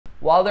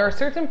While there are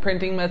certain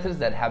printing methods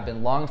that have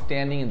been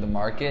long-standing in the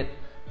market,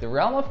 the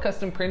realm of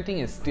custom printing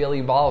is still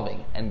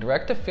evolving, and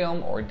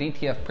direct-to-film or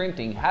DTF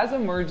printing has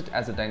emerged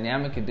as a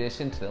dynamic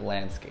addition to the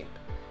landscape.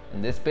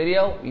 In this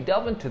video, we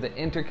delve into the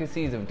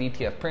intricacies of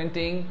DTF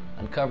printing,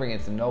 uncovering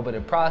its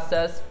innovative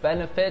process,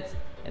 benefits,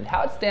 and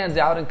how it stands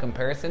out in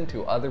comparison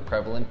to other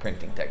prevalent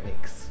printing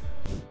techniques.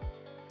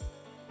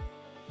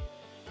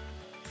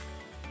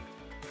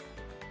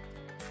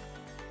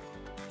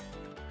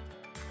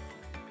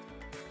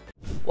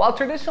 While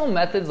traditional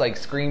methods like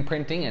screen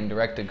printing and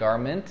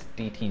direct-to-garment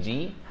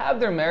 (DTG) have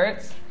their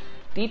merits,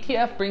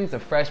 DTF brings a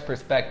fresh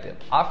perspective,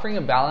 offering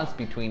a balance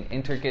between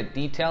intricate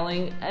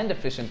detailing and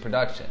efficient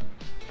production.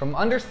 From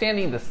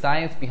understanding the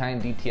science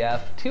behind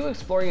DTF to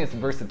exploring its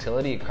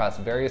versatility across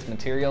various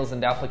materials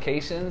and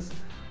applications,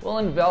 we'll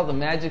unveil the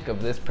magic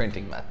of this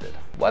printing method.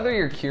 Whether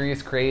you're a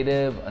curious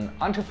creative, an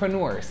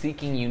entrepreneur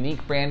seeking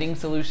unique branding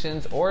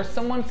solutions, or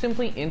someone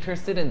simply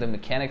interested in the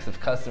mechanics of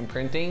custom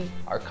printing,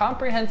 our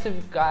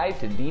comprehensive guide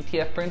to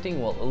DTF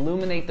printing will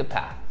illuminate the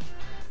path.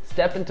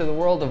 Step into the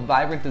world of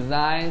vibrant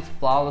designs,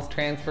 flawless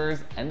transfers,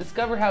 and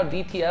discover how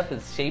DTF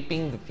is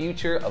shaping the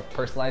future of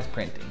personalized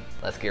printing.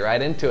 Let's get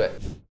right into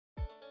it.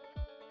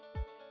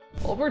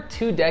 Over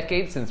 2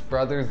 decades since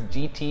Brothers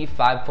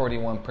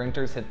GT541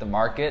 printers hit the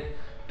market,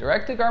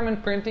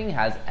 direct-to-garment printing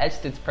has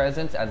etched its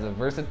presence as a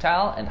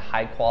versatile and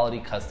high-quality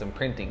custom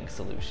printing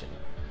solution.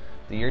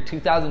 The year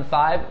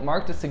 2005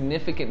 marked a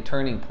significant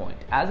turning point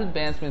as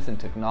advancements in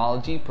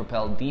technology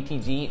propelled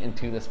DTG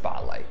into the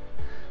spotlight.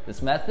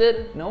 This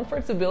method, known for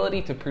its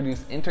ability to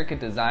produce intricate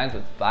designs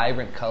with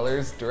vibrant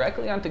colors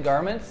directly onto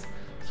garments,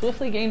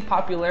 swiftly gained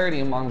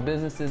popularity among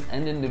businesses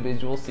and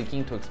individuals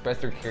seeking to express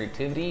their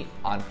creativity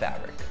on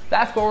fabric.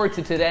 Fast forward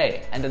to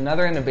today, and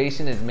another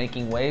innovation is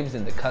making waves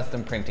in the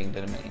custom printing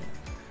domain: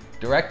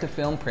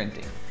 direct-to-film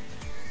printing.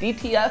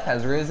 DTF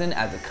has risen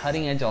as a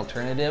cutting-edge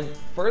alternative,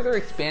 further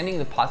expanding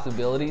the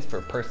possibilities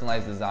for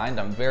personalized design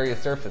on various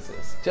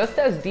surfaces. Just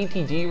as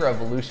DTG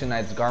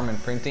revolutionized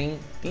garment printing,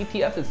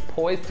 DTF is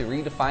poised to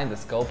redefine the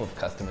scope of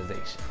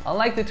customization.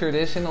 Unlike the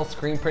traditional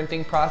screen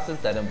printing process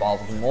that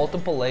involves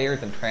multiple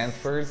layers and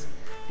transfers,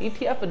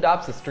 DTF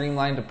adopts a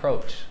streamlined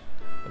approach.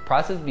 The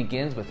process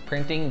begins with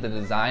printing the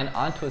design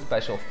onto a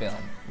special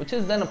film, which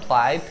is then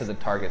applied to the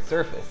target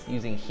surface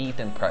using heat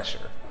and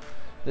pressure.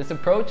 This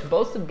approach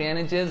boasts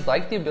advantages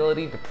like the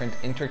ability to print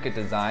intricate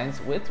designs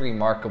with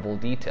remarkable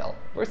detail,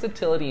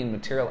 versatility in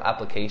material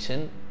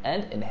application,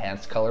 and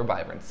enhanced color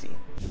vibrancy.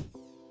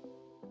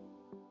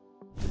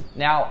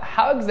 Now,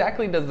 how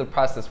exactly does the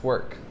process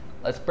work?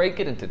 Let's break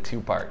it into 2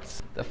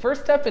 parts. The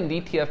first step in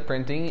DTF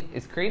printing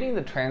is creating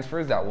the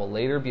transfers that will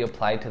later be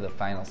applied to the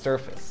final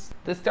surface.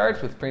 This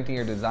starts with printing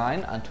your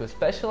design onto a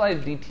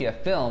specialized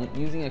DTF film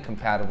using a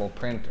compatible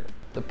printer.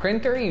 The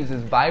printer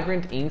uses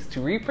vibrant inks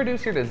to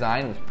reproduce your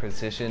design with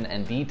precision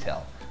and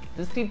detail.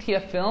 This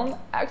DTF film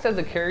acts as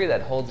a carrier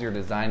that holds your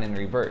design in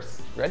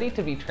reverse, ready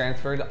to be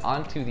transferred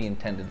onto the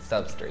intended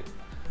substrate.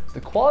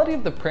 The quality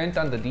of the print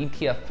on the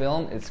DTF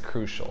film is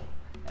crucial.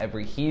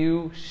 Every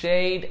hue,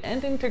 shade,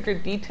 and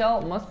intricate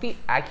detail must be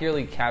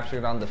accurately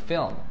captured on the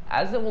film,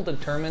 as it will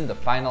determine the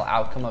final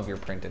outcome of your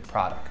printed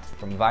product.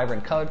 From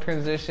vibrant color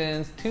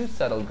transitions to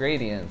subtle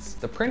gradients,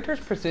 the printer's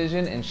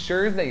precision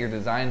ensures that your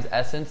design's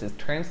essence is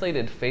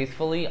translated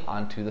faithfully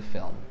onto the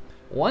film.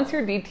 Once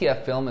your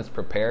DTF film is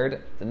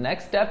prepared, the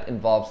next step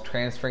involves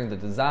transferring the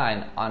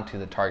design onto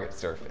the target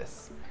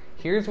surface.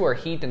 Here's where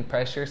heat and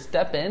pressure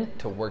step in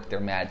to work their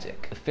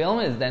magic. The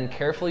film is then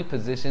carefully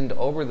positioned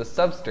over the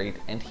substrate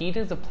and heat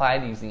is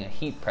applied using a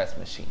heat press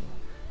machine.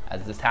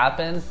 As this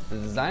happens, the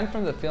design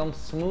from the film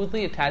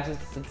smoothly attaches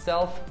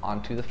itself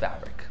onto the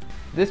fabric.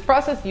 This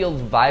process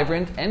yields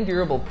vibrant and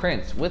durable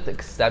prints with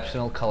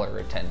exceptional color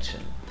retention.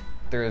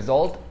 The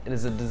result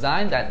is a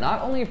design that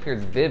not only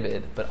appears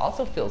vivid, but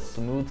also feels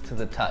smooth to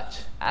the touch,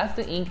 as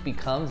the ink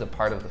becomes a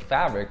part of the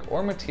fabric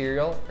or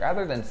material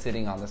rather than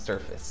sitting on the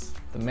surface.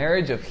 The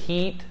marriage of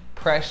heat,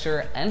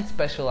 pressure, and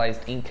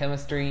specialized ink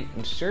chemistry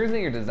ensures that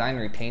your design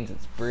retains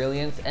its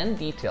brilliance and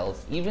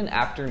details even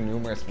after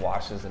numerous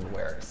washes and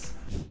wears.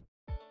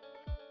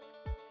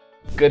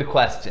 Good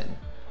question.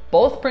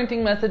 Both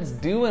printing methods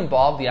do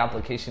involve the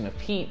application of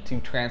heat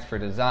to transfer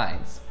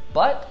designs,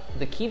 but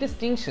the key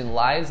distinction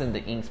lies in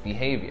the ink's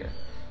behavior.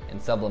 In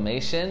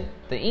sublimation,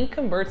 the ink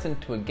converts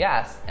into a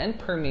gas and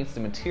permeates the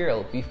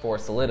material before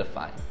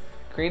solidifying,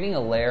 creating a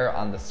layer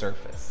on the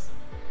surface.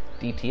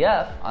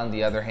 DTF, on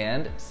the other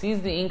hand,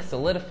 sees the ink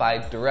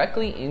solidified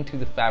directly into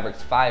the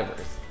fabric's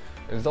fibers,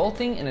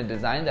 resulting in a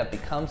design that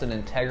becomes an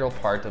integral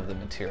part of the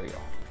material.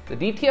 The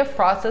DTF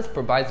process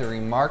provides a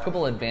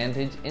remarkable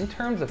advantage in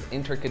terms of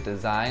intricate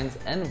designs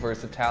and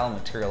versatile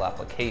material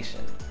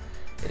application.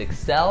 It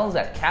excels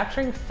at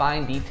capturing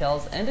fine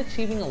details and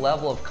achieving a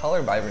level of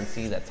color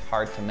vibrancy that's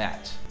hard to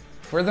match.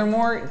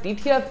 Furthermore,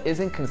 DTF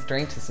isn't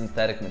constrained to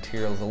synthetic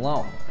materials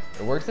alone.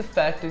 It works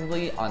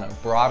effectively on a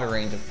broader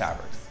range of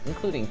fabrics,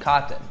 including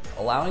cotton,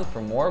 allowing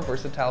for more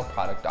versatile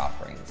product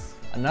offerings.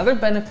 Another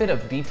benefit of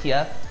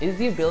DTF is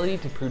the ability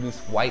to produce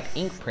white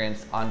ink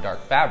prints on dark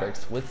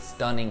fabrics with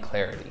stunning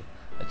clarity,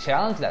 a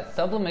challenge that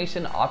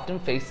sublimation often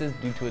faces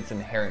due to its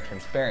inherent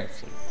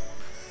transparency.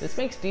 This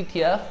makes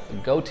DTF a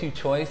go-to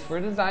choice for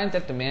designs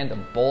that demand a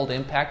bold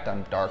impact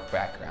on dark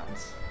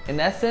backgrounds. In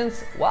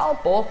essence, while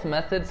both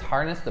methods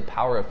harness the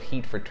power of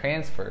heat for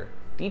transfer,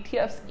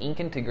 DTF's ink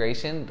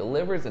integration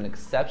delivers an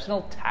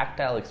exceptional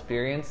tactile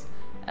experience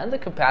and the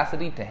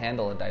capacity to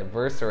handle a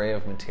diverse array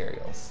of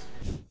materials.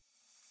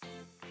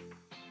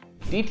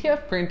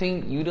 DTF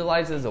printing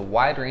utilizes a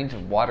wide range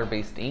of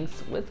water-based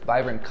inks with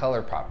vibrant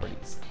color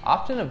properties,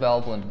 often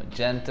available in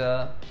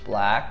magenta,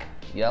 black,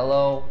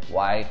 yellow,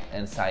 white,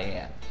 and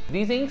cyan.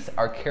 These inks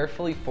are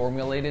carefully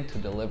formulated to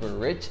deliver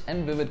rich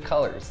and vivid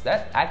colors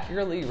that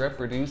accurately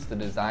reproduce the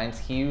design's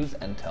hues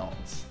and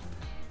tones.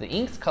 The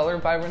ink's color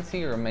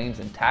vibrancy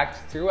remains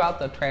intact throughout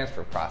the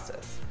transfer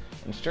process,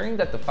 ensuring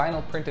that the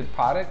final printed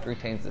product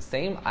retains the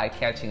same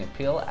eye-catching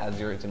appeal as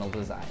the original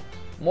design.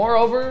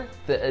 Moreover,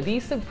 the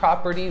adhesive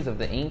properties of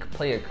the ink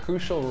play a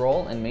crucial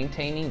role in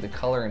maintaining the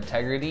color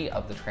integrity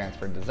of the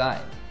transferred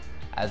design.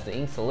 As the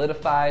ink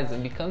solidifies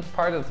and becomes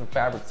part of the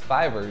fabric's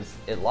fibers,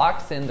 it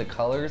locks in the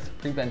colors,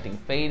 preventing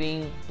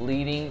fading,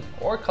 bleeding,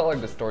 or color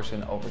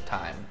distortion over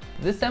time.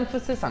 This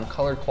emphasis on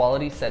color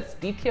quality sets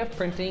DTF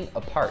printing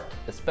apart,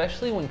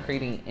 especially when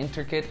creating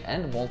intricate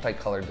and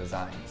multicolored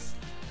designs.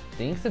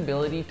 The ink's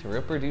ability to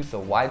reproduce a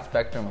wide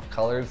spectrum of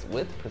colors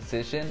with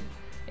precision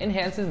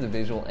enhances the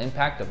visual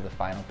impact of the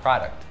final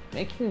product,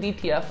 making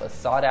DTF a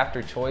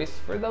sought-after choice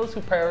for those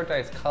who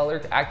prioritize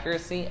color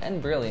accuracy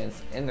and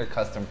brilliance in their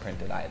custom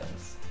printed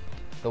items.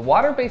 The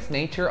water-based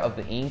nature of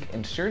the ink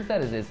ensures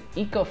that it is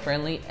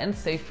eco-friendly and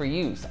safe for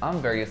use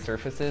on various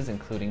surfaces,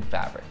 including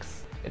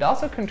fabrics. It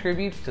also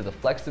contributes to the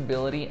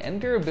flexibility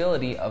and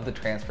durability of the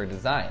transfer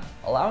design,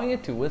 allowing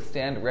it to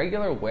withstand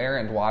regular wear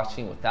and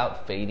washing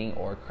without fading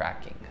or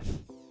cracking.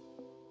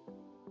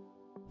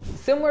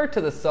 Similar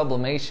to the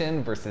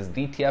sublimation versus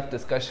DTF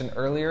discussion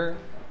earlier,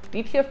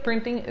 DTF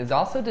printing is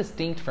also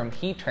distinct from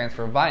heat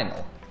transfer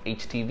vinyl,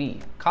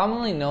 HTV,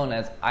 commonly known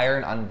as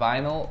iron on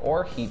vinyl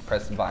or heat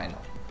pressed vinyl.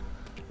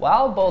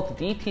 While both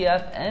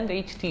DTF and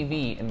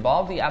HTV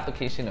involve the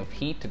application of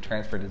heat to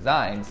transfer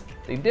designs,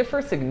 they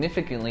differ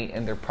significantly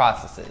in their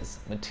processes,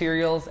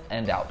 materials,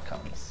 and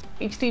outcomes.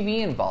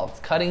 HTV involves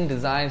cutting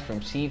designs from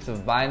sheets of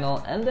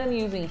vinyl and then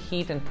using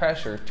heat and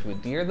pressure to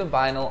adhere the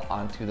vinyl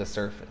onto the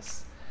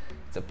surface.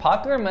 It's a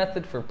popular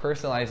method for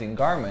personalizing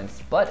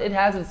garments, but it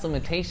has its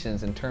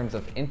limitations in terms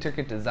of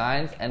intricate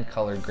designs and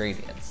color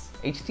gradients.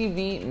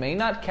 HTV may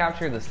not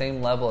capture the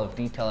same level of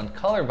detail and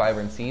color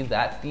vibrancy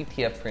that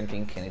DTF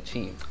printing can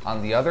achieve.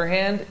 On the other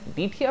hand,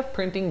 DTF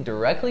printing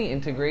directly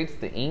integrates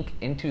the ink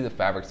into the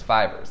fabric's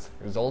fibers,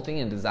 resulting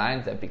in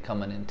designs that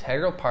become an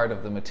integral part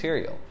of the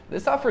material.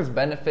 This offers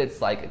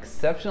benefits like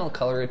exceptional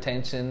color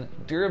retention,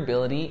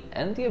 durability,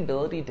 and the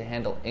ability to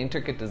handle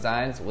intricate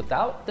designs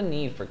without the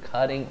need for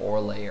cutting or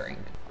layering.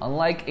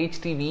 Unlike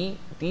HTV,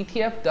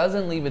 DTF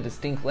doesn't leave a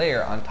distinct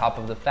layer on top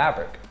of the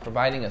fabric,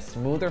 providing a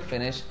smoother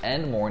finish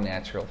and more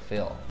natural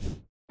feel.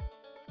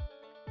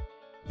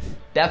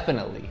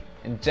 Definitely.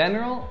 In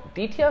general,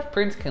 DTF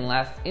prints can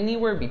last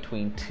anywhere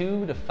between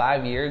 2 to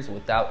 5 years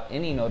without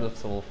any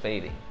noticeable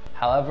fading.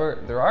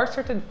 However, there are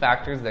certain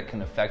factors that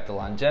can affect the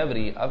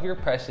longevity of your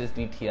precious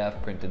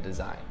DTF printed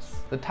designs.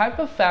 The type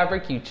of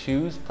fabric you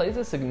choose plays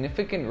a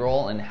significant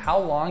role in how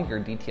long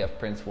your DTF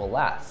prints will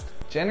last.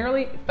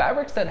 Generally,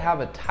 fabrics that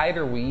have a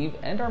tighter weave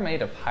and are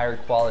made of higher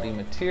quality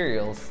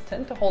materials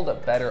tend to hold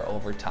up better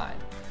over time.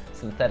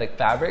 Synthetic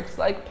fabrics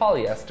like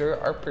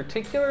polyester are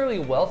particularly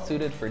well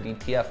suited for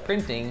DTF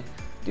printing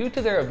due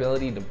to their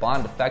ability to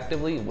bond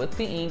effectively with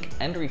the ink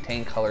and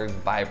retain colors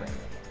vibrantly.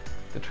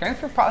 The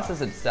transfer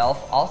process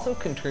itself also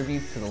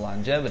contributes to the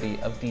longevity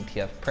of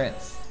DTF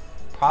prints.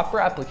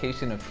 Proper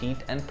application of heat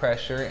and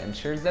pressure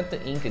ensures that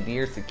the ink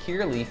adheres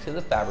securely to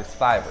the fabric's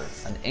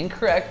fibers. An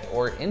incorrect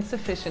or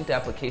insufficient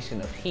application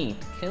of heat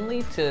can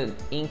lead to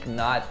ink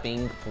not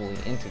being fully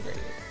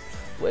integrated,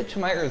 which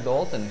might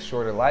result in a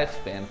shorter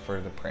lifespan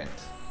for the print.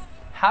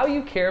 How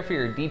you care for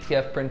your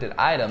DTF printed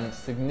items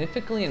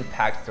significantly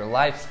impacts their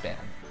lifespan.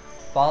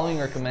 Following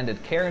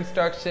recommended care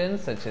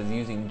instructions such as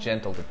using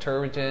gentle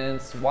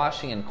detergents,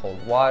 washing in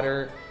cold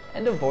water,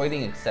 and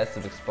avoiding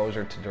excessive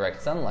exposure to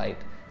direct sunlight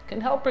can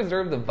help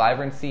preserve the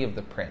vibrancy of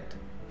the print.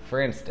 For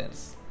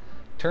instance,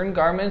 turn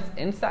garments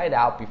inside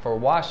out before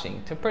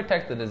washing to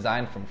protect the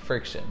design from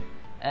friction,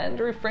 and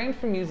refrain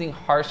from using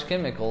harsh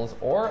chemicals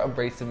or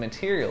abrasive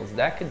materials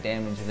that could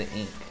damage the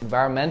ink.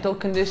 Environmental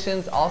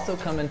conditions also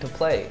come into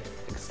play.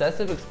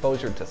 Excessive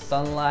exposure to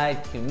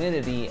sunlight,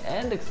 humidity,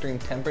 and extreme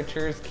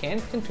temperatures can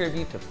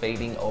contribute to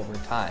fading over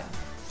time.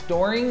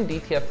 Storing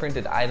DTF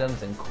printed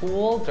items in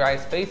cool, dry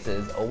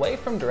spaces away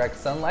from direct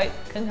sunlight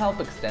can help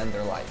extend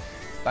their life.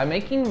 By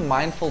making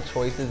mindful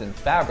choices in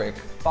fabric,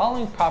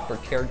 following proper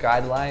care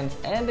guidelines,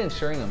 and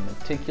ensuring a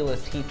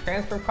meticulous heat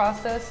transfer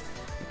process,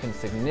 you can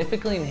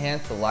significantly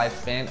enhance the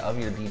lifespan of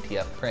your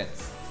DTF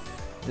prints.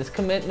 This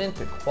commitment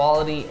to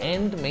quality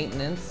and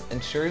maintenance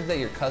ensures that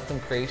your custom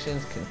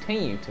creations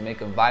continue to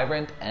make a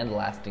vibrant and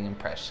lasting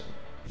impression.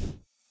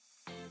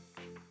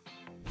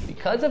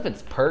 Because of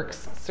its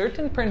perks,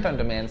 certain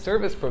print-on-demand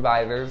service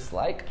providers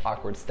like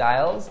Awkward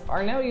Styles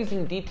are now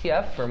using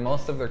DTF for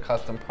most of their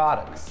custom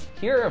products.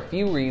 Here are a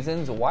few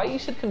reasons why you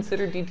should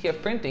consider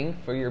DTF printing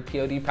for your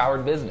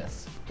POD-powered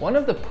business. One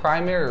of the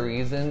primary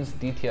reasons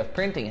DTF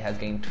printing has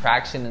gained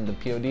traction in the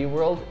POD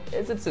world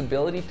is its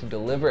ability to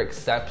deliver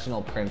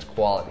exceptional print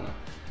quality.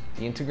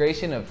 The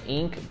integration of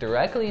ink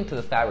directly into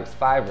the fabric's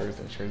fibers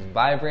ensures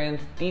vibrant,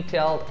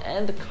 detailed,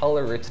 and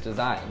color-rich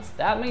designs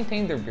that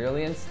maintain their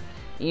brilliance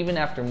even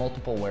after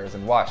multiple wears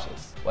and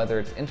washes. Whether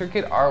it's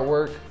intricate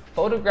artwork,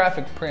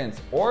 photographic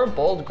prints, or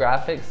bold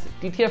graphics,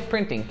 DTF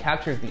printing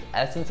captures the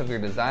essence of your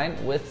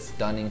design with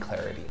stunning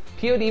clarity.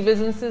 POD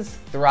businesses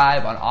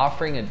thrive on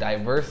offering a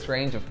diverse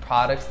range of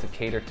products to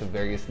cater to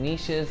various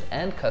niches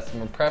and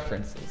customer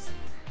preferences.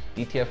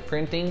 DTF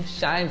printing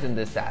shines in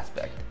this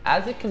aspect,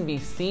 as it can be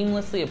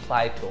seamlessly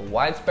applied to a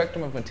wide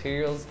spectrum of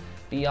materials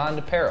beyond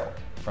apparel,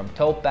 from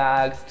tote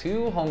bags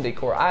to home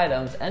decor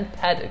items and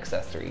pet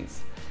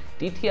accessories.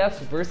 DTF's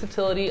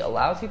versatility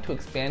allows you to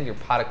expand your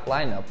product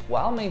lineup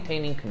while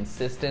maintaining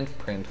consistent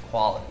print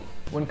quality.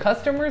 When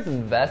customers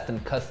invest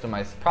in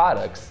customized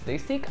products, they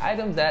seek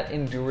items that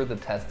endure the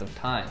test of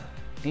time.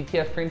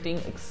 DTF printing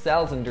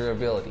excels in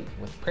durability,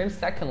 with prints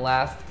that can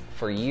last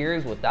for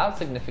years without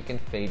significant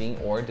fading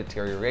or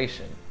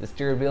deterioration. This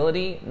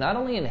durability not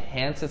only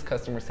enhances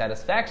customer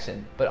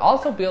satisfaction, but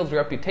also builds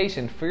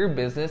reputation for your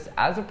business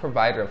as a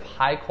provider of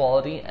high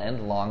quality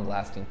and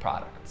long-lasting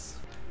products.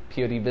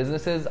 POD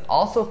businesses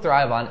also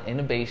thrive on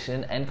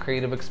innovation and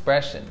creative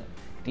expression.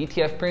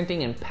 DTF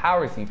printing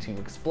empowers you to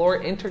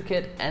explore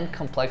intricate and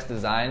complex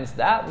designs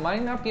that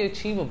might not be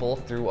achievable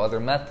through other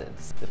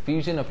methods. The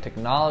fusion of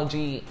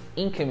technology,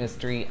 ink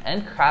chemistry,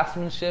 and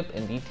craftsmanship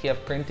in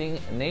DTF printing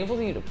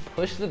enables you to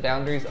push the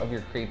boundaries of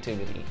your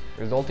creativity,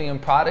 resulting in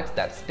products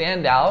that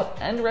stand out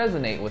and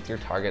resonate with your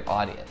target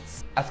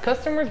audience. As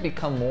customers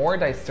become more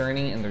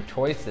discerning in their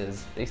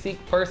choices, they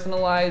seek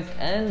personalized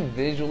and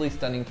visually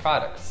stunning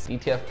products.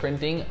 DTF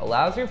printing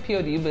allows your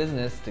POD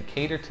business to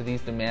cater to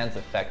these demands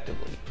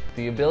effectively.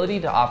 The ability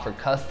to offer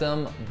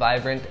custom,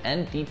 vibrant,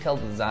 and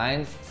detailed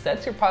designs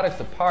sets your products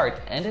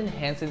apart and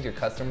enhances your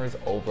customers'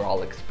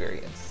 overall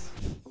experience.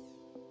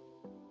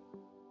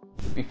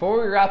 Before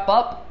we wrap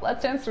up,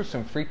 let's answer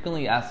some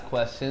frequently asked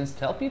questions to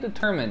help you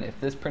determine if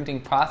this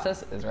printing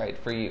process is right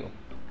for you.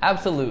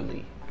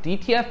 Absolutely.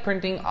 DTF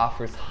printing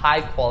offers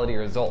high-quality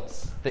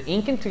results. The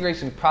ink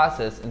integration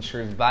process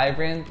ensures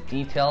vibrant,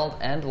 detailed,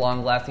 and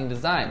long-lasting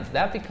designs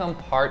that become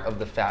part of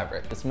the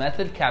fabric. This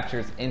method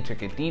captures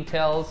intricate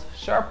details,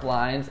 sharp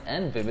lines,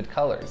 and vivid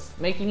colors,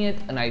 making it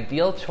an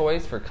ideal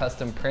choice for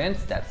custom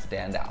prints that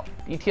stand out.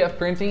 DTF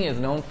printing is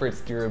known for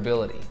its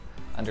durability.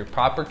 Under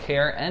proper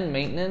care and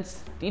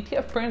maintenance,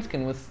 DTF prints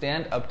can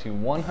withstand up to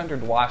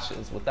 100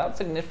 washes without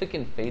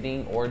significant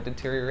fading or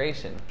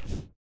deterioration.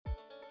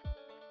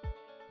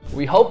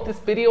 We hope this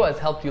video has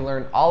helped you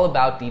learn all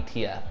about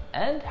DTF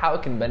and how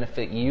it can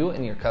benefit you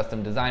in your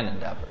custom design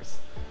endeavors,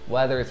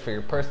 whether it's for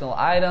your personal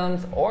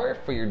items or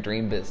for your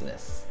dream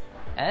business.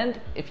 And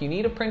if you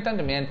need a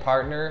print-on-demand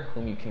partner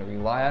whom you can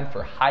rely on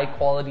for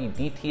high-quality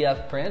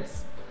DTF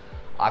prints,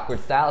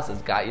 Awkward Styles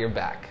has got your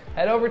back.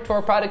 Head over to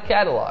our product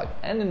catalog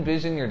and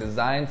envision your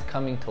designs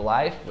coming to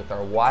life with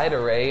our wide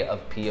array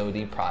of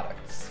POD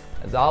products.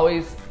 As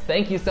always,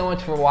 thank you so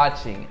much for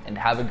watching and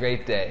have a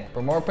great day.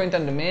 For more print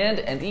on demand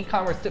and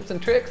e-commerce tips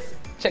and tricks,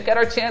 check out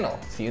our channel.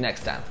 See you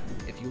next time.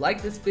 If you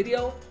like this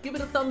video, give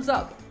it a thumbs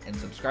up and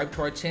subscribe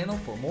to our channel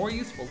for more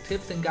useful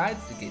tips and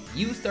guides to get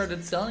you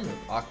started selling with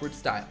Awkward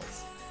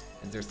Styles.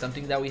 Is there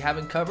something that we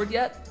haven't covered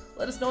yet?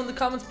 Let us know in the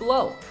comments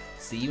below.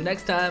 See you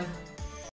next time.